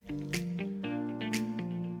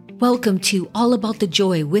Welcome to All About the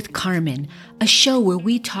Joy with Carmen, a show where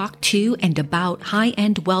we talk to and about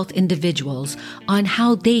high-end wealth individuals on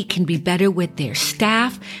how they can be better with their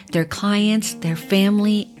staff, their clients, their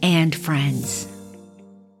family, and friends.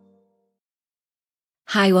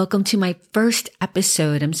 Hi, welcome to my first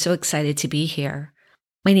episode. I'm so excited to be here.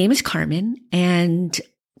 My name is Carmen, and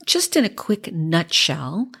just in a quick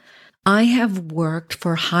nutshell, I have worked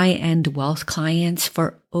for high-end wealth clients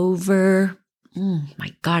for over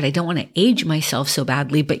I don't want to age myself so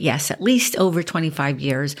badly, but yes, at least over 25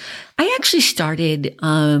 years. I actually started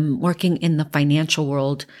working in the financial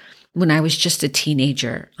world when I was just a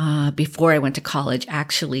teenager, before I went to college,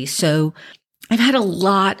 actually. So I've had a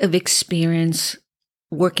lot of experience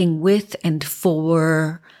working with and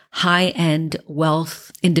for high-end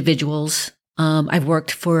wealth individuals. I've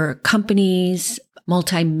worked for companies,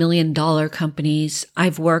 multi-million-dollar companies.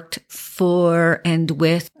 I've worked for and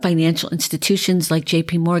with financial institutions like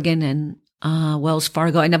JP Morgan and Wells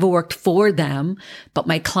Fargo. I never worked for them, but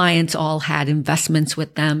my clients all had investments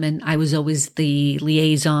with them, and I was always the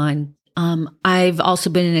liaison. I've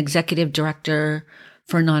also been an executive director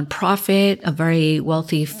for a nonprofit, a very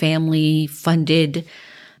wealthy family-funded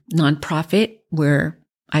nonprofit where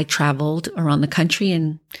I traveled around the country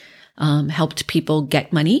and helped people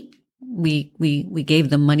get money. We gave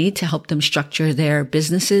them money to help them structure their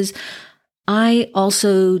businesses. I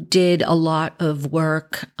also did a lot of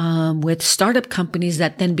work with startup companies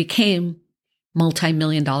that then became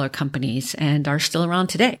multi-million-dollar companies and are still around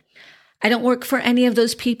today. I don't work for any of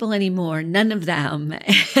those people anymore, none of them.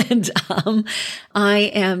 And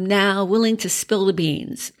I am now willing to spill the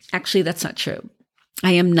beans. Actually, that's not true.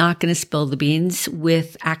 I am not going to spill the beans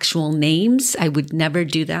with actual names. I would never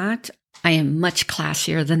do that. I am much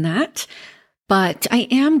classier than that, but I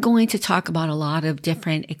am going to talk about a lot of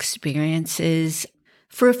different experiences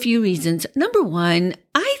for a few reasons. Number one,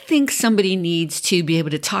 I think somebody needs to be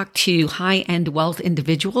able to talk to high-end wealth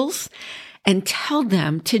individuals and tell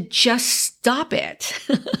them to just stop it.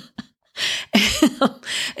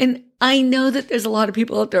 And I know that there's a lot of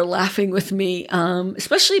people out there laughing with me,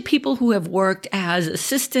 especially people who have worked as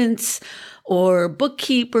assistants or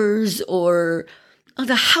bookkeepers or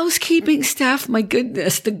the housekeeping staff. My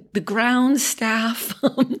goodness, the ground staff.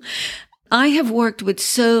 I have worked with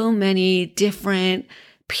so many different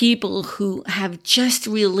people who have just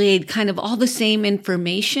relayed kind of all the same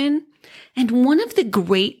information. And one of the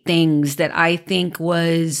great things that I think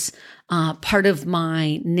was part of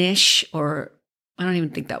my niche, or I don't even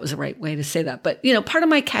think that was the right way to say that, but part of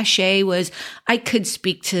my cachet was I could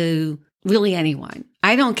speak to really anyone.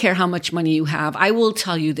 I don't care how much money you have. I will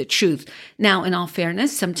tell you the truth. Now, in all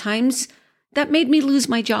fairness, sometimes that made me lose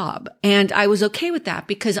my job. And I was okay with that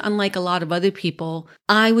because unlike a lot of other people,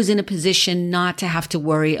 I was in a position not to have to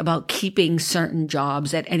worry about keeping certain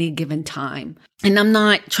jobs at any given time. And I'm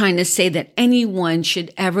not trying to say that anyone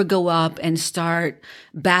should ever go up and start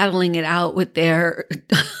battling it out with their,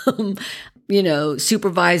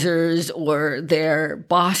 supervisors or their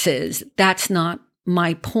bosses. That's not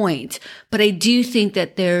my point. But I do think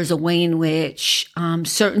that there's a way in which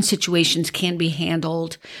certain situations can be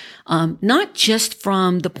handled, not just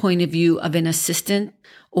from the point of view of an assistant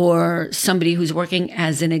or somebody who's working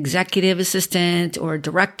as an executive assistant or a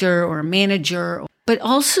director or a manager, but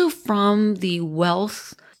also from the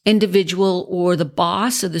wealth individual or the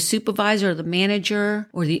boss or the supervisor or the manager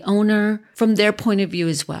or the owner, from their point of view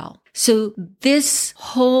as well. So this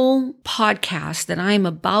whole podcast that I'm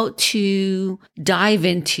about to dive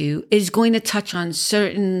into is going to touch on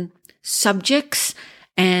certain subjects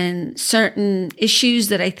and certain issues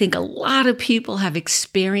that I think a lot of people have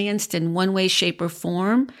experienced in one way, shape, or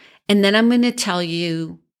form. And then I'm going to tell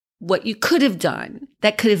you what you could have done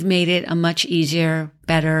that could have made it a much easier,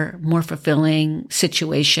 better, more fulfilling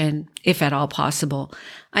situation, if at all possible.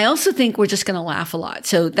 I also think we're just going to laugh a lot.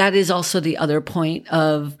 So that is also the other point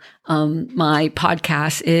of my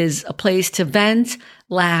podcast, is a place to vent,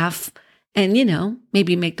 laugh, and,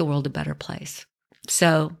 maybe make the world a better place.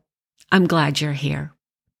 So I'm glad you're here.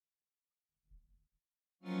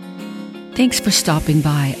 Thanks for stopping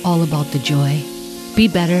by All About the Joy. Be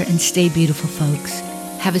better and stay beautiful, folks.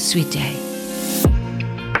 Have a sweet day.